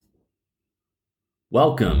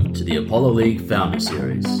Welcome to the Apollo League Founder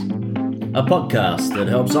Series, a podcast that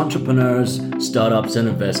helps entrepreneurs, startups, and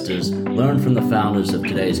investors learn from the founders of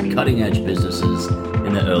today's cutting-edge businesses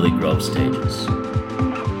in the early growth stages.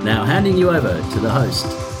 Now handing you over to the host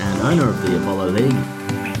and owner of the Apollo League,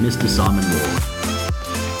 Mr. Simon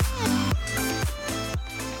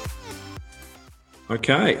Ward.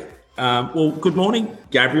 Okay. Well, good morning,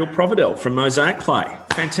 Gabriel Providel from Mosaic Play.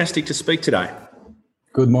 Fantastic to speak today.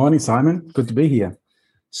 Good morning, Simon. Good to be here.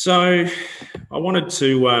 So I wanted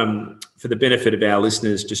to, for the benefit of our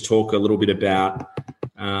listeners, just talk a little bit about,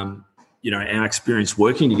 our experience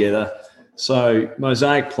working together. So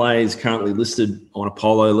Mosaic Play is currently listed on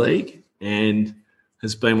Apollo League and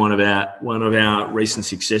has been one of our recent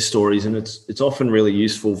success stories, and it's often really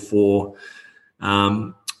useful for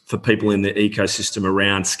people in the ecosystem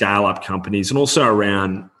around scale-up companies and also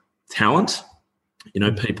around talent.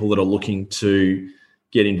 People that are looking to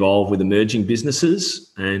get involved with emerging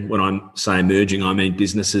businesses. And when I say emerging, I mean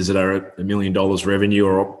businesses that are at $1 million revenue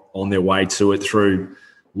or on their way to it through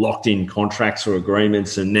locked-in contracts or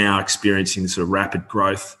agreements and now experiencing sort of rapid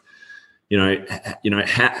growth.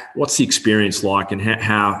 What's the experience like and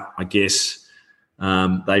how I guess,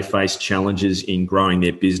 they face challenges in growing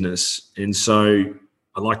their business. And so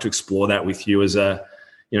I'd like to explore that with you as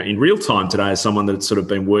in real time today as someone that's sort of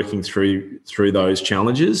been working through those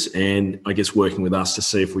challenges and I guess working with us to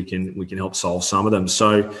see if we can help solve some of them.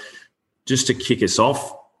 So just to kick us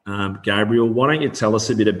off, Gabriel, why don't you tell us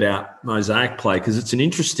a bit about Mosaic Play? Because it's an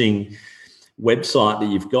interesting website that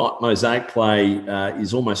you've got. Mosaic Play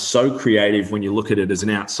is almost so creative when you look at it as an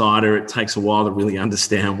outsider. It takes a while to really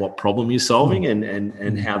understand what problem you're solving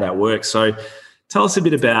and how that works. So tell us a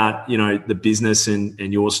bit about, the business and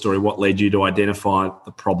your story, what led you to identify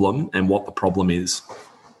the problem and what the problem is.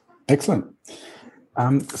 Excellent.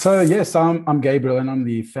 Yes, I'm Gabriel and I'm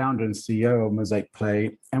the founder and CEO of Mosaic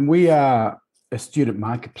Play. And we are a student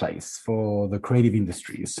marketplace for the creative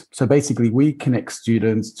industries. So basically we connect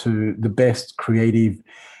students to the best creative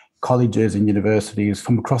colleges and universities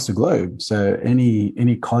from across the globe. So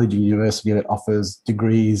any college and university that offers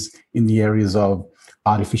degrees in the areas of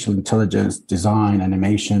artificial intelligence, design,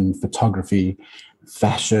 animation, photography,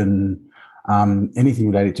 fashion, anything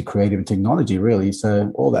related to creative and technology, really.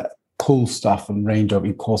 So all that cool stuff and range of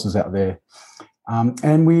courses out there.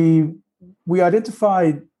 And we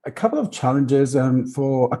identified a couple of challenges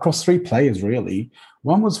for across three players, really.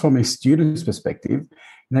 One was from a student's perspective.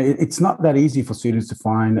 It's not that easy for students to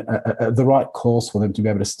find the right course for them to be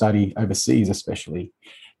able to study overseas, especially.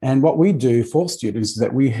 And what we do for students is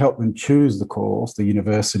that we help them choose the course, the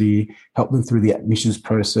university, help them through the admissions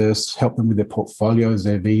process, help them with their portfolios,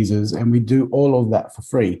 their visas, and we do all of that for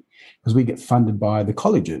free because we get funded by the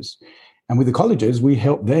colleges. And with the colleges, we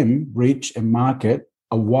help them reach and market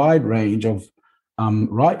a wide range of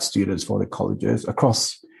right students for the colleges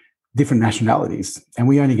across different nationalities. And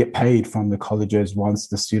we only get paid from the colleges once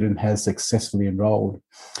the student has successfully enrolled.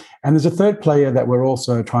 And there's a third player that we're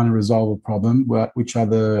also trying to resolve a problem, which are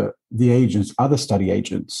the agents, other study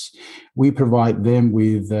agents. We provide them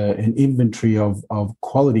with an inventory of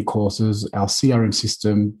quality courses, our CRM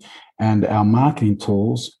system, and our marketing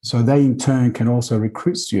tools. So they in turn can also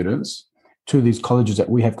recruit students to these colleges that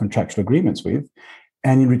we have contractual agreements with.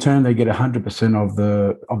 And in return, they get 100% of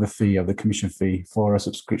the fee, of the commission fee for a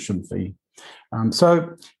subscription fee.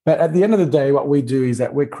 But at the end of the day, what we do is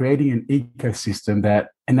that we're creating an ecosystem that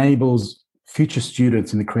enables future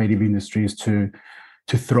students in the creative industries to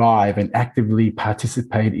thrive and actively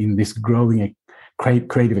participate in this growing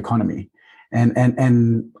creative economy.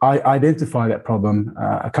 And I identified that problem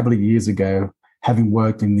a couple of years ago, having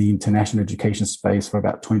worked in the international education space for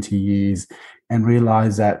about 20 years, and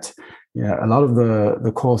realized that a lot of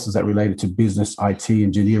the courses that related to business, IT,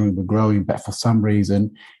 engineering were growing, but for some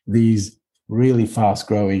reason, these really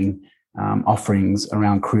fast-growing offerings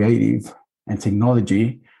around creative and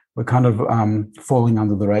technology were kind of falling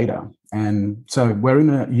under the radar. And so we're in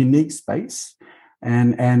a unique space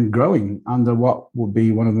and growing under what would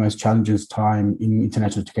be one of the most challenging time in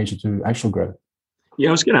international education to actually grow. Yeah,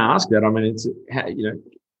 I was going to ask that. I mean, it's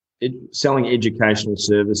selling educational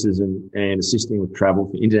services and assisting with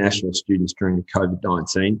travel for international students during the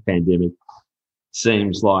COVID-19 pandemic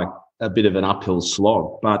seems like a bit of an uphill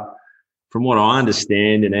slog. But from what I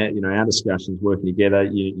understand and our discussions working together,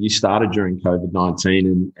 you started during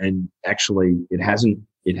COVID-19 and actually it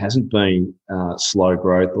hasn't been slow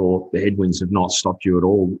growth, or the headwinds have not stopped you at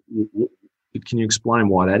all. Can you explain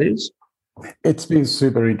why that is? It's been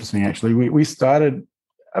super interesting, actually. We started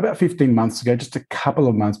about 15 months ago, just a couple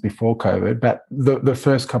of months before COVID, but the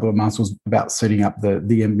first couple of months was about setting up the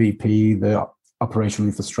MVP, the operational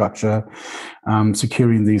infrastructure,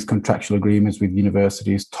 securing these contractual agreements with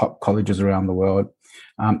universities, top colleges around the world.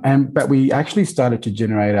 But we actually started to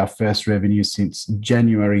generate our first revenue since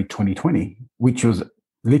January 2020, which was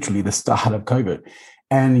literally the start of COVID.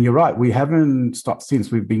 And you're right, we haven't stopped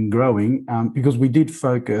since. We've been growing because we did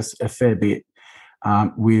focus a fair bit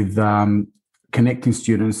with connecting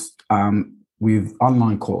students with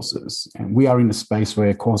online courses. And we are in a space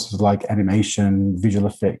where courses like animation, visual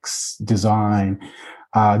effects, design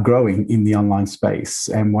are growing in the online space.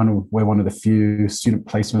 And we're one of the few student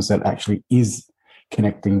placements that actually is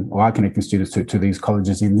connecting or are connecting students to these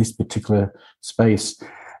colleges in this particular space.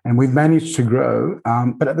 And we've managed to grow.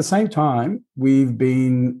 But at the same time, we've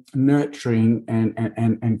been nurturing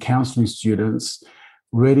and counseling students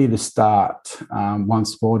ready to start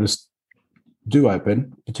once borders do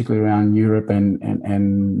open, particularly around Europe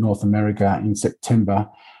and North America in September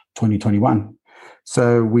 2021.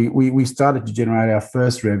 So we started to generate our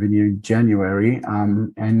first revenue in January,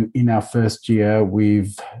 and in our first year,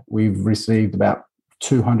 we've received about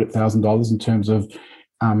 $200,000 in terms of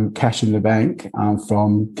cash in the bank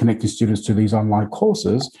from connecting students to these online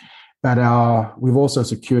courses. But we've also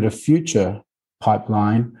secured a future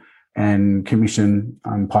pipeline and commission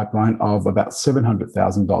pipeline of about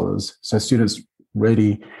 $700,000. So students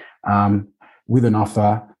ready with an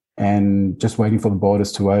offer and just waiting for the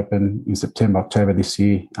borders to open in September, October this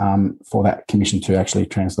year for that commission to actually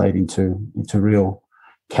translate into real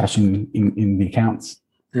cash in the accounts.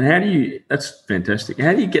 And that's fantastic.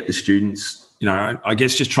 How do you get the students, I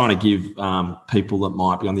guess just trying to give people that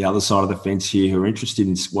might be on the other side of the fence here who are interested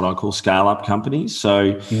in what I call scale-up companies.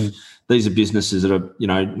 So these are businesses that are,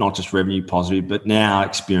 not just revenue positive, but now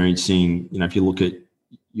experiencing, if you look at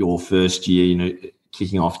your first year,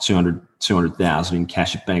 kicking off 200,000 in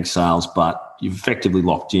cash at bank sales, but you've effectively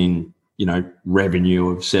locked in, revenue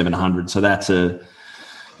of 700. So that's a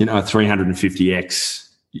 350x,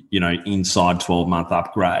 inside 12-month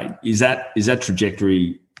upgrade. Is that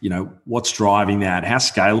trajectory, what's driving that? How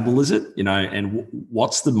scalable is it? And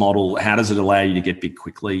what's the model? How does it allow you to get big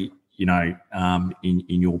quickly, in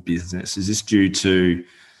your business? Is this due to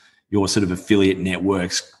your sort of affiliate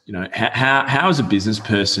networks? How as a business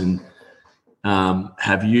person,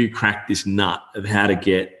 have you cracked this nut of how to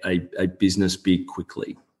get a business big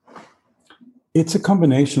quickly? It's a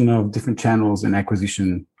combination of different channels and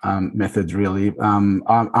acquisition methods, really.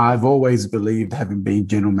 I've always believed, having been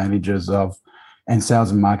general managers and sales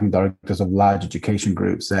and marketing directors of large education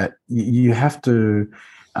groups, that you have to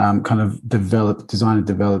kind of design and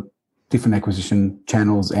develop different acquisition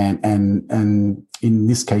channels. And in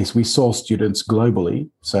this case, we source students globally.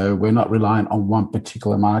 So we're not reliant on one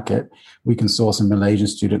particular market. We can source a Malaysian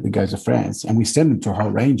student that goes to France, and we send them to a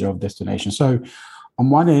whole range of destinations. So on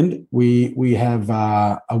one end, we have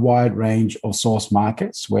a wide range of source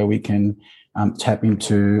markets where we can tap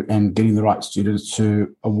into and getting the right students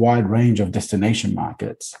to a wide range of destination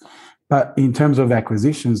markets. But in terms of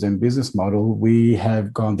acquisitions and business model, we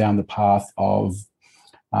have gone down the path of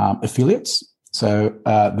affiliates. So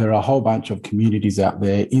there are a whole bunch of communities out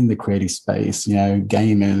there in the creative space,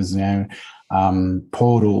 gamers,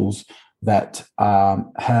 portals that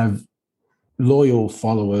have loyal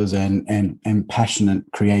followers and passionate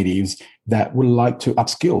creatives that would like to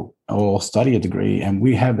upskill or study a degree. And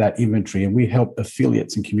we have that inventory, and we help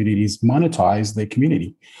affiliates and communities monetize their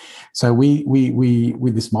community. So we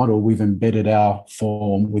with this model, we've embedded our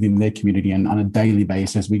form within their community, and on a daily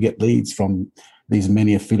basis, we get leads from these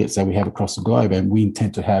many affiliates that we have across the globe, and we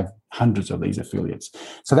intend to have hundreds of these affiliates.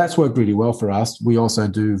 So that's worked really well for us. We also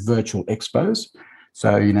do virtual expos.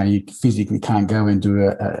 So, you physically can't go and do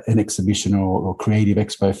an exhibition or creative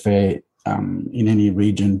expo fair in any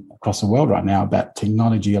region across the world right now, but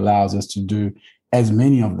technology allows us to do as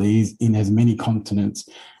many of these in as many continents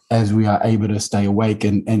as we are able to stay awake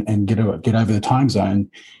and get over the time zone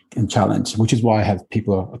and challenge, which is why I have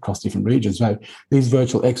people across different regions. So these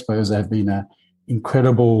virtual expos have been an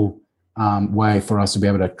incredible way for us to be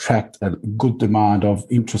able to attract a good demand of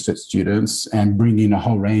interested students and bring in a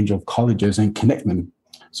whole range of colleges and connect them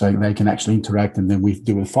so they can actually interact, and then we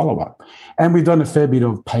do a follow-up. And we've done a fair bit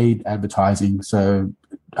of paid advertising, so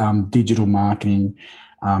digital marketing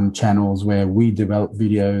channels where we develop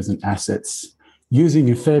videos and assets using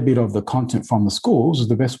a fair bit of the content from the schools. Is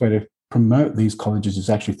the best way to promote these colleges is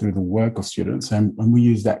actually through the work of students, and we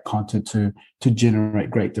use that content to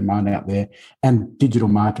generate great demand out there. And digital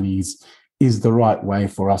marketing is the right way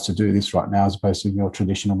for us to do this right now, as opposed to your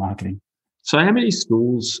traditional marketing. So how many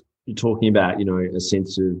schools are you talking about, a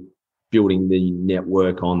sense of building the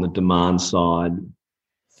network on the demand side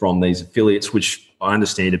from these affiliates, which I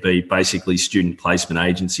understand to be basically student placement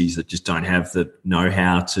agencies that just don't have the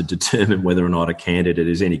know-how to determine whether or not a candidate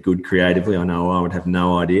is any good creatively. I know I would have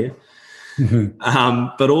no idea.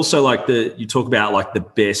 But also like you talk about like the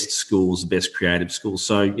best schools, the best creative schools.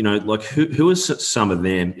 So, like who are some of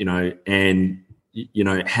them, and,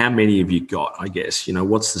 how many have you got, I guess,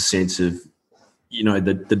 what's the sense of,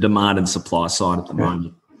 the demand and supply side at the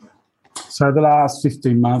moment? So the last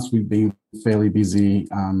 15 months, we've been fairly busy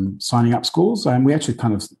signing up schools, and we actually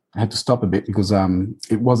kind of had to stop a bit because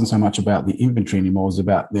it wasn't so much about the inventory anymore. It was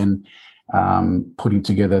about then putting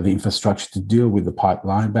together the infrastructure to deal with the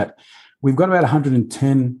pipeline. But we've got about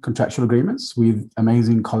 110 contractual agreements with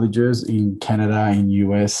amazing colleges in Canada, in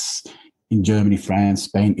US, in Germany, France,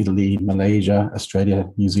 Spain, Italy, Malaysia, Australia,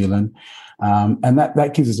 New Zealand. And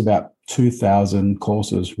that gives us about 2,000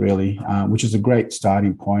 courses, really, which is a great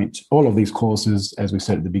starting point. All of these courses, as we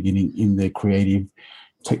said at the beginning, in the creative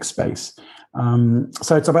tech space.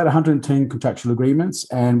 So it's about 110 contractual agreements,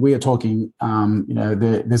 and we are talking,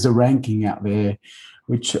 there's a ranking out there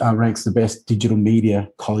which ranks the best digital media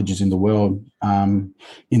colleges in the world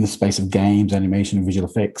in the space of games, animation, and visual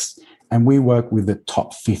effects. And we work with the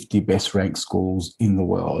top 50 best ranked schools in the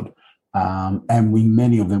world. And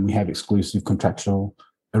many of them we have exclusive contractual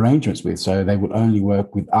arrangements with. So they would only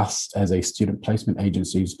work with us as a student placement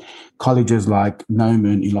agencies. Colleges like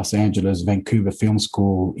Noman in Los Angeles, Vancouver Film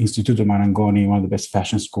School, Instituto Marangoni, one of the best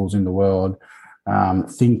fashion schools in the world,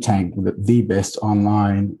 Think Tank, the best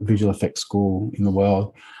online visual effects school in the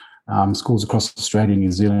world, schools across Australia and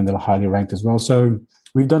New Zealand that are highly ranked as well. So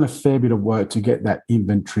we've done a fair bit of work to get that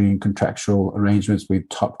inventory and contractual arrangements with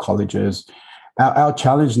top colleges. Our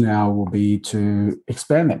challenge now will be to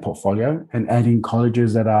expand that portfolio and add in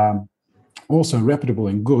colleges that are also reputable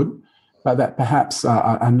and good, but that perhaps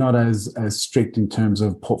are not as strict in terms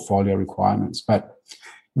of portfolio requirements. But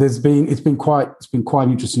it's been quite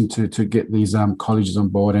interesting to get these colleges on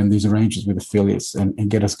board and these arrangements with affiliates and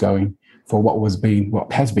get us going for what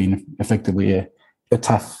has been effectively a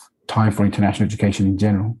tough time for international education in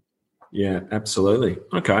general. Yeah, absolutely.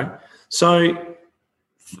 Okay, so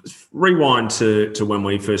rewind to when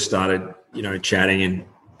we first started, chatting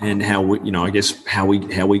and how we, I guess how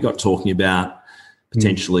we got talking about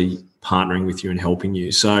potentially partnering with you and helping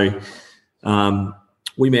you. So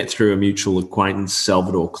we met through a mutual acquaintance,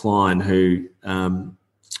 Salvador Klein, who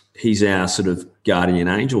he's our sort of guardian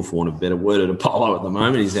angel, for want of a better word, at Apollo at the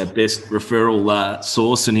moment. He's our best referral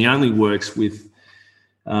source, and he only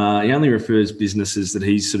refers businesses that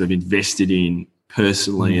he's sort of invested in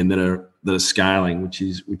personally and that are scaling, which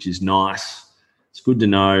is nice. It's good to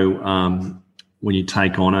know when you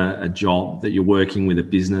take on a job that you're working with a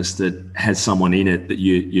business that has someone in it that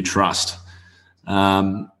you trust.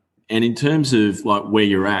 And in terms of like where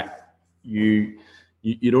you're at,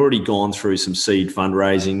 you'd already gone through some seed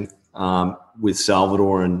fundraising with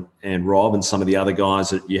Salvador and Rob and some of the other guys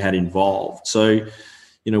that you had involved. So,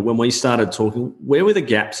 when we started talking, where were the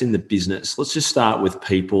gaps in the business? Let's just start with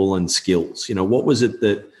people and skills. What was it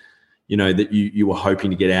that that you were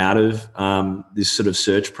hoping to get out of this sort of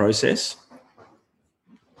search process?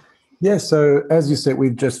 Yeah, so as you said,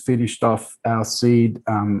 we've just finished off our seed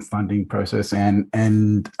funding process,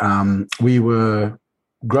 and we were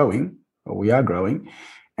growing, or we are growing,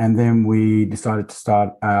 and then we decided to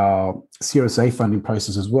start our Series A funding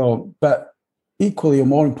process as well. But equally, or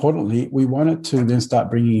more importantly, we wanted to then start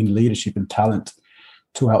bringing in leadership and talent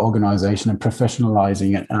to our organization and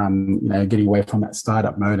professionalizing it, getting away from that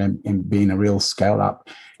startup mode and being a real scale up.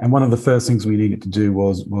 And one of the first things we needed to do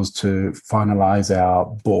was to finalize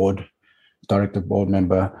our director board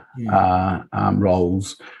member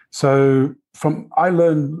roles. So I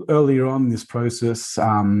learned earlier on in this process,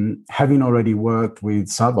 having already worked with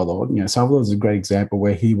Salvador, Salvador is a great example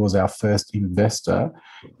where he was our first investor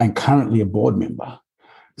and currently a board member.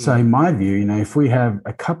 So in my view, if we have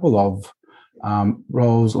a couple of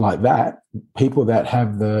roles like that, people that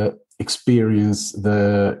have the experience,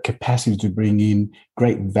 the capacity to bring in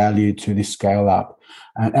great value to this scale up,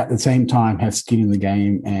 and at the same time have skin in the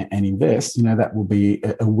game and invest, that will be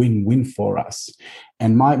a win-win for us.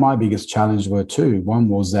 And my biggest challenge were two. One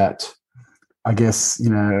was that I guess,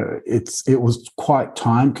 it was quite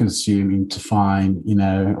time consuming to find,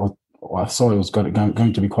 I saw it was going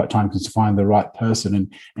to be quite time consuming to find the right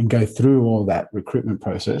person and go through all that recruitment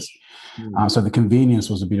process. So the convenience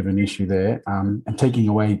was a bit of an issue there, and taking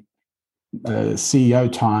away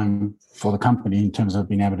CEO time for the company in terms of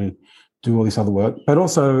being able to do all this other work, but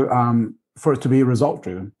also for it to be result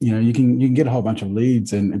driven. You can get a whole bunch of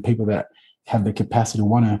leads and people that have the capacity to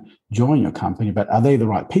want to join your company, but are they the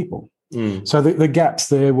right people? So the gaps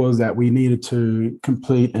there was that we needed to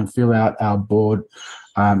complete and fill out our board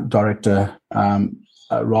director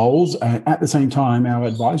roles, and at the same time our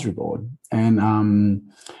advisory board. And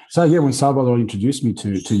so yeah, when Salvador introduced me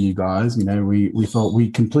to you guys, we thought we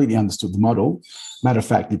completely understood the model. Matter of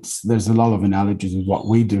fact, there's a lot of analogies with what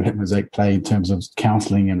we do at Mosaic Play in terms of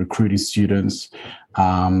counseling and recruiting students,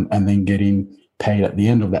 and then getting paid at the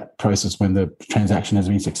end of that process when the transaction has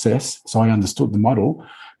been a success. So I understood the model,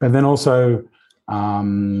 but then also,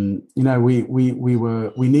 we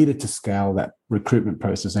needed to scale that recruitment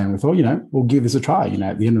process, and we thought, we'll give this a try.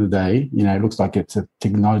 At the end of the day, it looks like it's a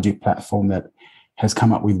technology platform that has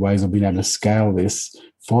come up with ways of being able to scale this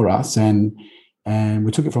for us, and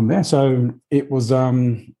we took it from there. So it was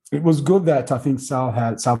good that I think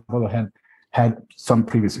Salvador had some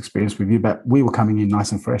previous experience with you, but we were coming in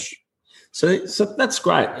nice and fresh. So that's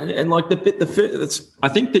great, and like I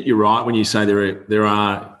think that you're right when you say there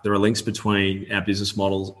are links between our business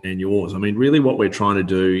models and yours. I mean, really, what we're trying to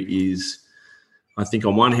do is, I think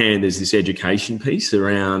on one hand, there's this education piece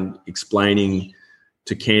around explaining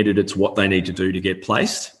to candidates what they need to do to get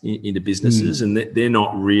placed into businesses, and they're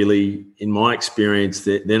not really, in my experience,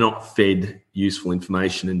 they're not fed useful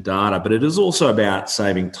information and data. But it is also about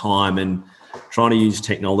saving time and trying to use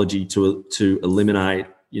technology to eliminate,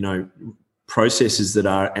 processes that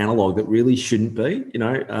are analog that really shouldn't be,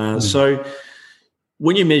 So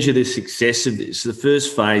when you measure the success of this, the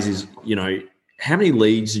first phase is, how many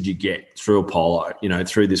leads did you get through Apollo,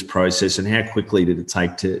 through this process, and how quickly did it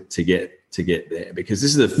take to get there? Because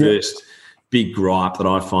this is the first big gripe that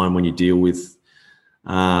I find when you deal with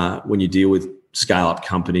scale-up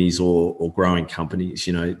companies or growing companies.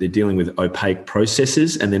 They're dealing with opaque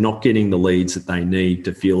processes, and they're not getting the leads that they need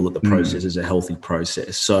to feel that the process is a healthy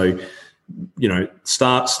process. So,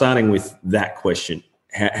 starting with that question,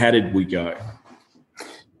 how did we go?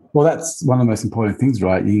 Well, that's one of the most important things,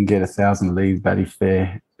 right? You can get 1,000 leads, but if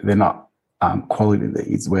they're not quality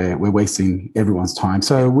leads, we're wasting everyone's time.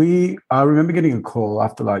 So I remember getting a call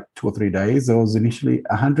after like 2 or 3 days. There was initially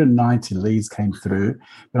 190 leads came through,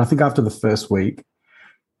 but I think after the first week,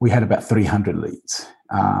 we had about 300 leads.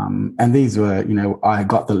 And these were, I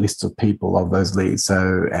got the list of people of those leads.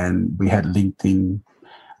 So, and we had LinkedIn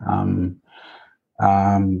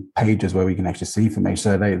pages where we can actually see information.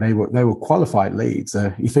 So they were qualified leads.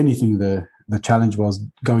 If anything, the challenge was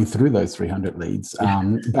going through those 300 leads.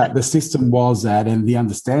 But the system was that, and the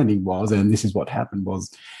understanding was, and this is what happened,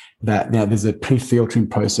 was that now there's a pre-filtering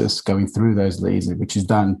process going through those leads, which is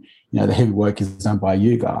done, the heavy work is done by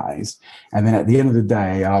you guys. And then at the end of the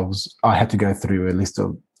day, I had to go through a list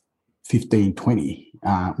of 15, 20,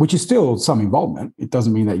 which is still some involvement. It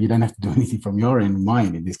doesn't mean that you don't have to do anything from your end, my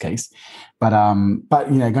end in this case. But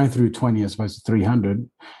going through 20 as opposed to 300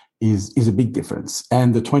 is a big difference.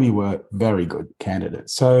 And the 20 were very good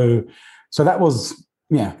candidates. So that was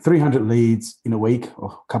 300 leads in a week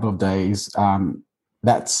or a couple of days.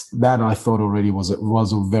 That I thought already was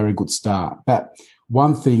a very good start. But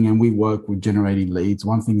one thing, and we work with generating leads.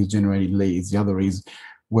 One thing is generating leads. The other is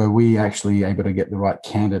where we actually able to get the right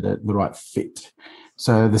candidate, the right fit.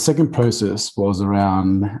 So the second process was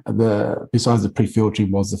around besides the pre-filtering,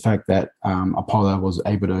 was the fact that Apollo was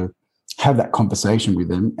able to have that conversation with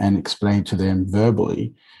them and explain to them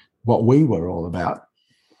verbally what we were all about,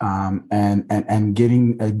 and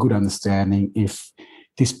getting a good understanding if,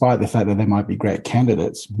 despite the fact that they might be great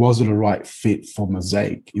candidates, was it a right fit for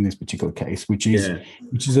Mosaic in this particular case, which is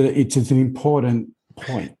an important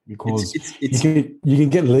point, because you can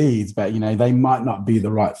get leads, but they might not be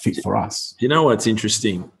the right fit for us. You know what's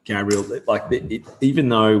interesting, Gabriel? Even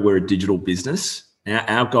though we're a digital business,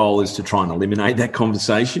 our goal is to try and eliminate that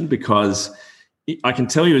conversation, because I can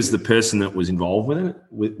tell you, as the person that was involved with it,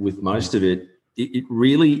 with most of it, it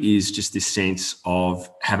really is just this sense of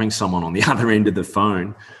having someone on the other end of the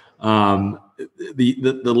phone.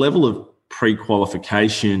 The level of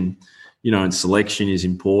pre-qualification, and selection is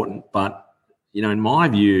important, but in my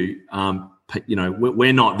view,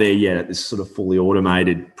 we're not there yet at this sort of fully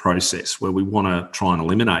automated process where we want to try and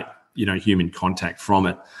eliminate, human contact from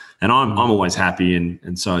it. And I'm always happy,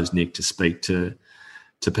 and so is Nick, to speak to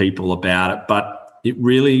people about it. But it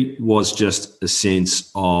really was just a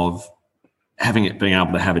sense of being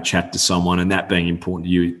able to have a chat to someone, and that being important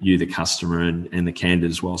to you the customer, and the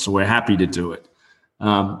candidate as well. So we're happy to do it.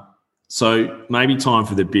 So maybe time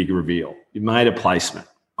for the big reveal. You've made a placement.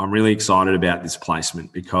 I'm really excited about this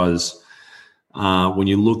placement because when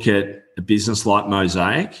you look at a business like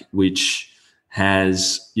Mosaic, which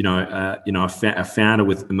has a founder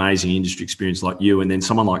with amazing industry experience like you, and then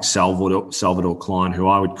someone like Salvador Klein, who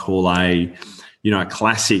I would call a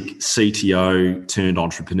classic CTO turned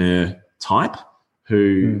entrepreneur type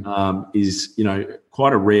who is,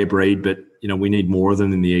 quite a rare breed, but, we need more of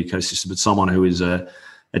them in the ecosystem. But someone who is a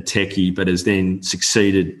techie, but has then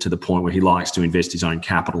succeeded to the point where he likes to invest his own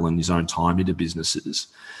capital and his own time into businesses.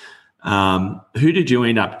 Who did you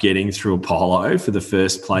end up getting through Apollo for the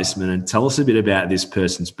first placement? And tell us a bit about this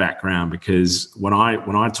person's background, because when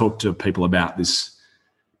I talk to people about this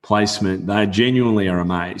placement, they genuinely are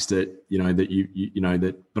amazed that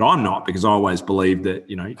but I'm not, because I always believe that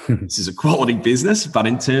this is a quality business. But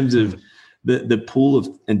in terms of the pool of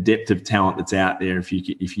and depth of talent that's out there, if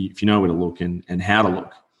you know where to look and how to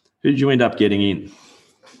look, who did you end up getting in?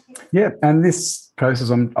 Yeah, and this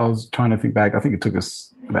process, I was trying to think back. I think it took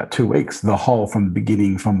us about 2 weeks, the whole from the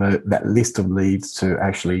beginning, from that list of leads to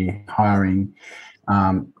actually hiring,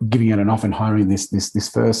 giving it an offer and hiring this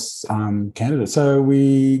first candidate. So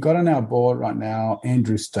we got on our board right now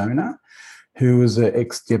Andrew Stoner, who is an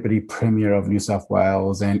ex-Deputy Premier of New South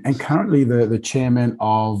Wales and currently the chairman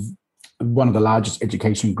of one of the largest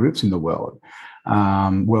education groups in the world,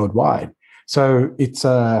 worldwide. So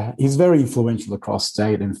he's very influential across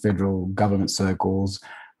state and federal government circles,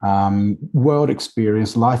 world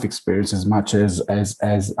experience, life experience, as much as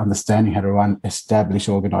understanding how to run established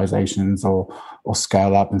organizations or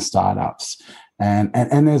scale up and startups. And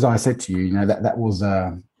as I said to you, that was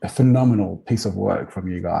a phenomenal piece of work from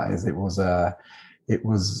you guys. It was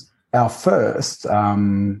our first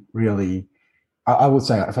really, I would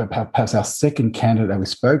say perhaps our second candidate that we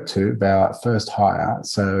spoke to, our first hire.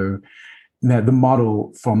 So the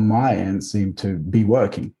model from my end seemed to be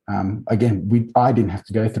working. Again, I didn't have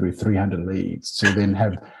to go through 300 leads to then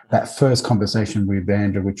have that first conversation with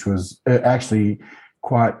Andrew, which was actually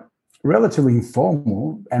quite relatively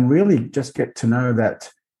informal, and really just get to know that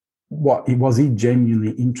was he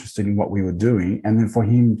genuinely interested in what we were doing, and then for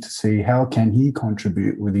him to see how can he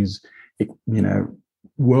contribute with his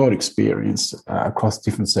world experience across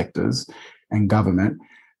different sectors and government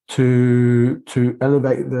to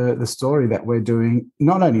elevate the story that we're doing,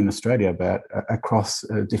 not only in Australia, but across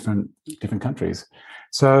different countries.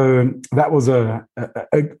 So that was a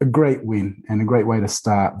great win and a great way to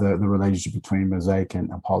start the relationship between Mosaic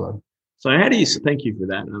and Apollo. So how do you, thank you for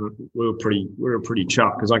that. We were pretty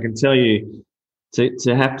chuffed, because I can tell you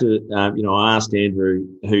to have to, I asked Andrew,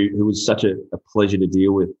 who was such a pleasure to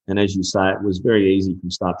deal with. And as you say, it was very easy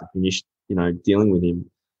from start to finish, dealing with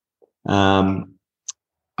him.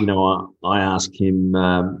 I asked him,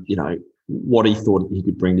 what he thought he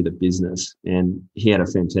could bring to the business, and he had a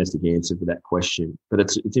fantastic answer for that question. But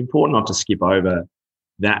it's important not to skip over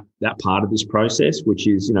that part of this process, which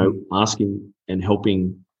is, asking and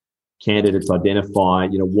helping candidates identify,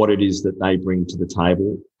 what it is that they bring to the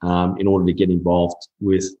table in order to get involved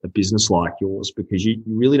with a business like yours, because you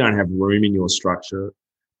really don't have room in your structure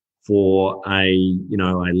for a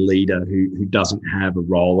leader who doesn't have a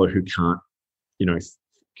role or who can't,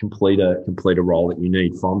 complete a role that you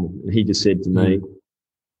need from them. And he just said to me,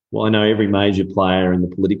 well, I know every major player in the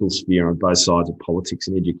political sphere on both sides of politics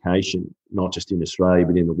and education, not just in Australia,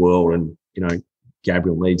 but in the world. And,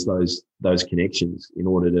 Gabriel needs those connections in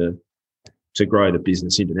order to grow the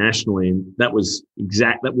business internationally. And was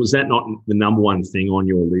that not the number one thing on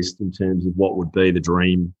your list in terms of what would be the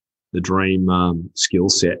dream skill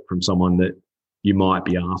set from someone that you might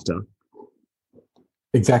be after?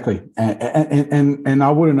 Exactly. And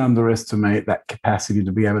I wouldn't underestimate that capacity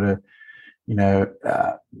to be able to,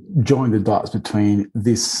 join the dots between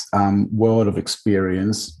this world of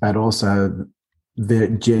experience, but also the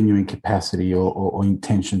genuine capacity or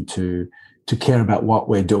intention to care about what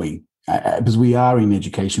we're doing. Because we are in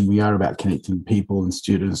education, we are about connecting people and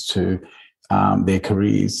students to their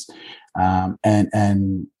careers,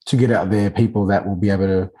 and to get out there people that will be able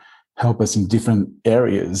to help us in different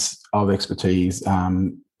areas of expertise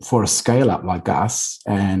for a scale up like us,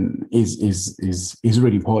 and is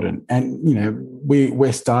really important. And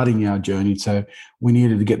we're starting our journey, so we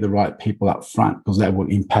needed to get the right people up front, because that will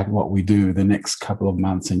impact what we do the next couple of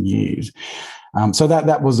months and years. So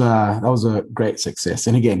that was a great success.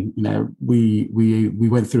 And again, we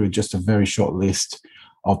went through just a very short list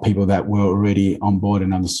of people that were already on board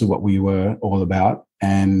and understood what we were all about,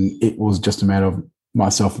 and it was just a matter of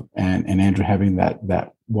myself and Andrew having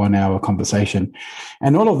that 1 hour conversation.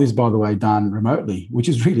 And all of this, by the way, done remotely, which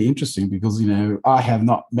is really interesting because, I have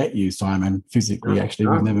not met you, Simon, physically. Actually,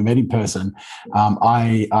 we've never met in person.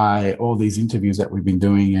 All these interviews that we've been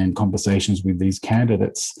doing and conversations with these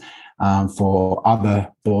candidates for other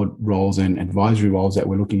board roles and advisory roles that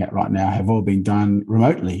we're looking at right now have all been done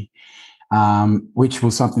remotely. which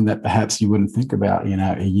was something that perhaps you wouldn't think about,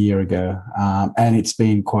 a year ago. And it's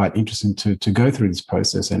been quite interesting to go through this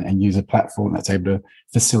process and use a platform that's able to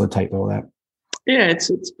facilitate all that. Yeah,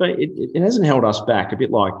 it hasn't held us back. A bit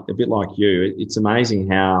like you. It's amazing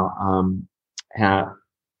how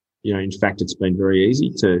in fact it's been very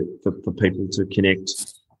easy for people to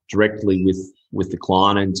connect directly with the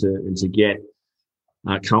client and to get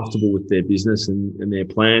comfortable with their business and their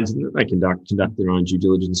plans, and they conduct their own due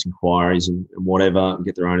diligence inquiries and whatever, and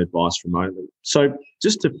get their own advice remotely. So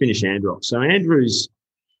just to finish Andrew off, so Andrew's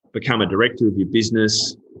become a director of your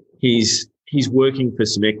business. He's working for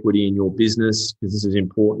some equity in your business, because this is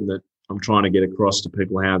important that I'm trying to get across to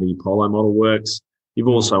people how the Apollo model works. You've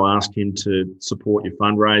also asked him to support your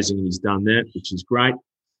fundraising, and he's done that, which is great.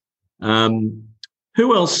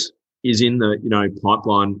 Who else is in the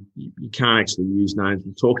pipeline? You can't actually use names.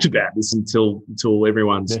 We've talked about this until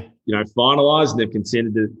everyone's finalised and they've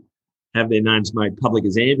consented to have their names made public,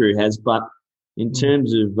 as Andrew has. But in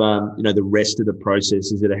terms of the rest of the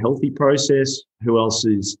process, is it a healthy process? Who else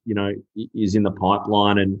is in the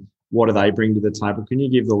pipeline, and what do they bring to the table? Can you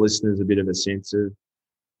give the listeners a bit of a sense of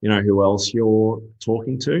who else you're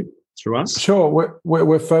talking to through us? Sure.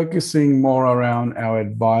 We're focusing more around our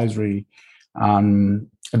advisory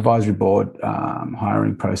board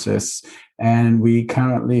hiring process, and we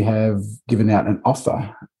currently have given out an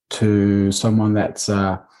offer to someone that's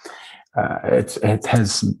it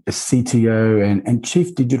has a CTO and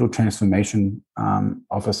Chief Digital Transformation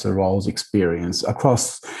Officer roles experience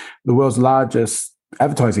across the world's largest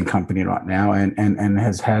advertising company right now, and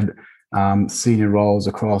has had senior roles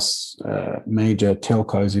across major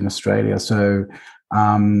telcos in Australia. So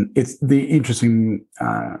it's the interesting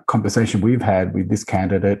conversation we've had with this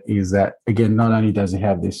candidate is that, again, not only does he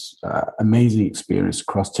have this amazing experience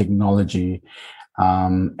across technology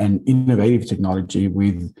and innovative technology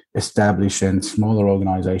with established and smaller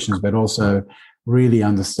organizations, but also really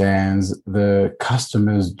understands the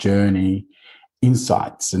customer's journey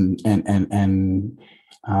insights and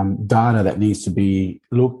data that needs to be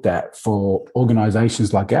looked at for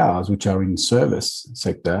organizations like ours, which are in service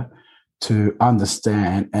sector, to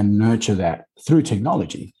understand and nurture that through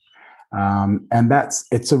technology. And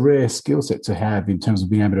it's a rare skill set to have in terms of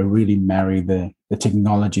being able to really marry the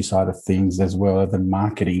technology side of things as well as the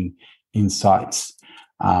marketing insights,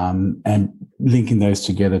 and linking those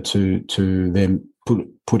together to then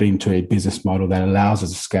put into a business model that allows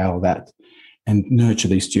us to scale that and nurture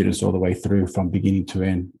these students all the way through from beginning to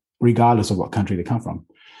end, regardless of what country they come from.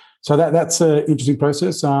 So that's an interesting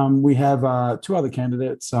process. We have two other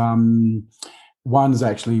candidates. One's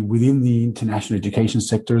actually within the international education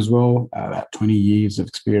sector as well, about 20 years of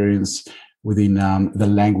experience within the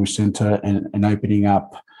language center and opening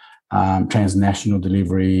up transnational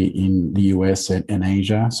delivery in the US and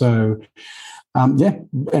Asia. So, and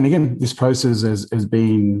again, this process has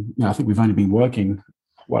been, I think we've only been working,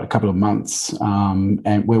 a couple of months,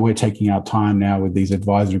 and where we're taking our time now with these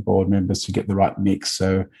advisory board members to get the right mix.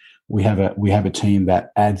 So we have a team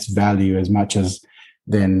that adds value as much as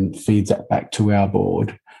then feeds that back to our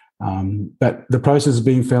board. But the process has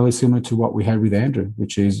been fairly similar to what we had with Andrew,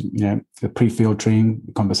 which is, the pre-filtering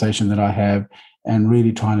conversation that I have and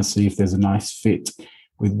really trying to see if there's a nice fit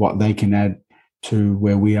with what they can add to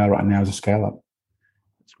where we are right now as a scale up.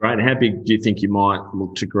 That's great. How big do you think you might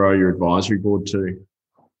look to grow your advisory board to?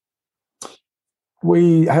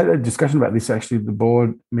 We had a discussion about this actually at the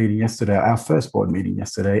board meeting yesterday, our first board meeting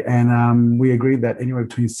yesterday, and we agreed that anywhere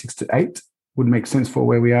between 6 to 8 would make sense for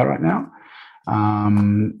where we are right now.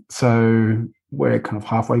 So we're kind of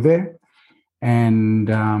halfway there, and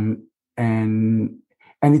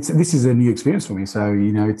this is a new experience for me. So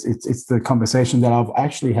it's the conversation that I've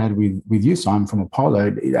actually had with you, Simon, from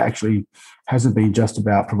Apollo. It actually hasn't been just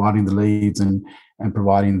about providing the leads and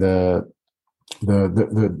providing the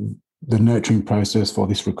nurturing process for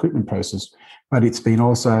this recruitment process, but it's been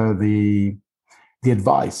also the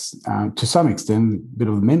advice, to some extent, a bit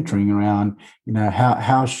of mentoring around,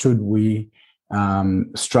 how should we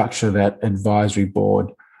structure that advisory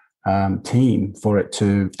board team for it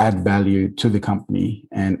to add value to the company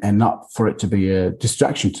and not for it to be a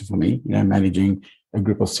distraction for me, managing a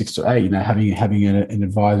group of 6 to 8, having an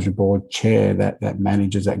advisory board chair that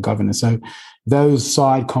manages that governance. So those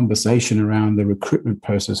side conversation around the recruitment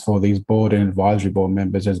process for these board and advisory board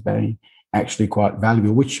members has been actually quite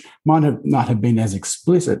valuable, which might not have been as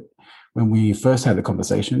explicit when we first had the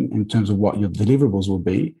conversation in terms of what your deliverables will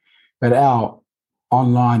be, but our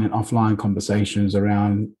online and offline conversations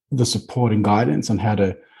around the support and guidance on how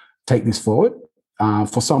to take this forward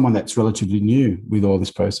for someone that's relatively new with all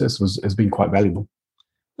this process has been quite valuable.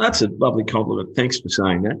 That's a lovely compliment. Thanks for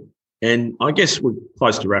saying that. And I guess we're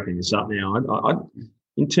close to wrapping this up now.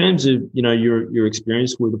 In terms of your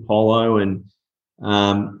experience with Apollo and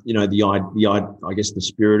I guess the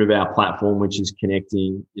spirit of our platform, which is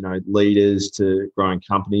connecting leaders to growing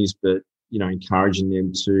companies, but encouraging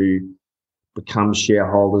them to become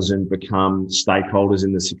shareholders and become stakeholders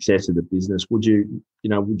in the success of the business. Would you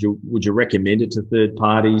recommend it to third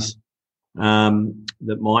parties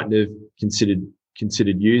that mightn't have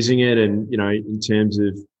considered using it? And in terms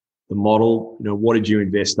of the model, what did you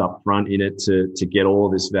invest up front in it to get all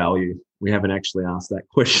of this value? We haven't actually asked that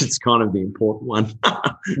question. It's kind of the important one.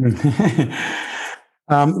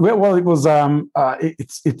 Well, it was.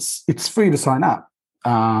 It's free to sign up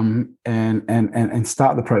and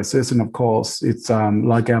start the process. And of course, it's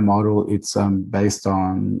like our model. It's based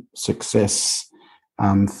on success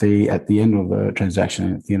fee at the end of the transaction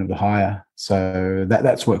and at the end of the hire. So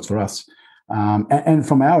that's worked for us. And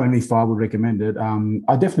from our end, if I would recommend it,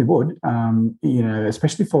 I definitely would,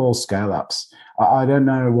 especially for scale-ups. I don't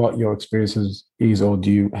know what your experience is or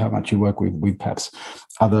how much you work with perhaps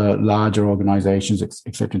other larger organizations,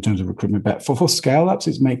 except in terms of recruitment. But for scale-ups,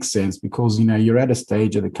 it makes sense because, you're at a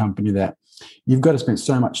stage of the company that you've got to spend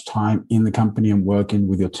so much time in the company and working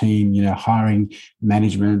with your team, hiring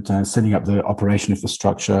management, setting up the operation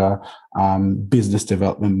infrastructure, business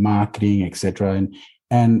development, marketing, etc.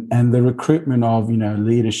 And the recruitment of,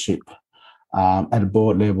 leadership at a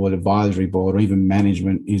board level, at advisory board, or even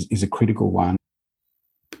management is a critical one.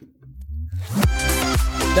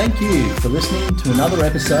 Thank you for listening to another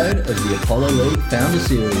episode of the Apollo League Founder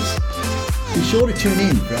Series. Be sure to tune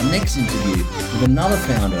in for our next interview with another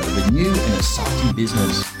founder of a new and exciting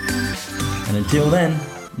business. And until then,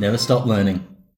 never stop learning.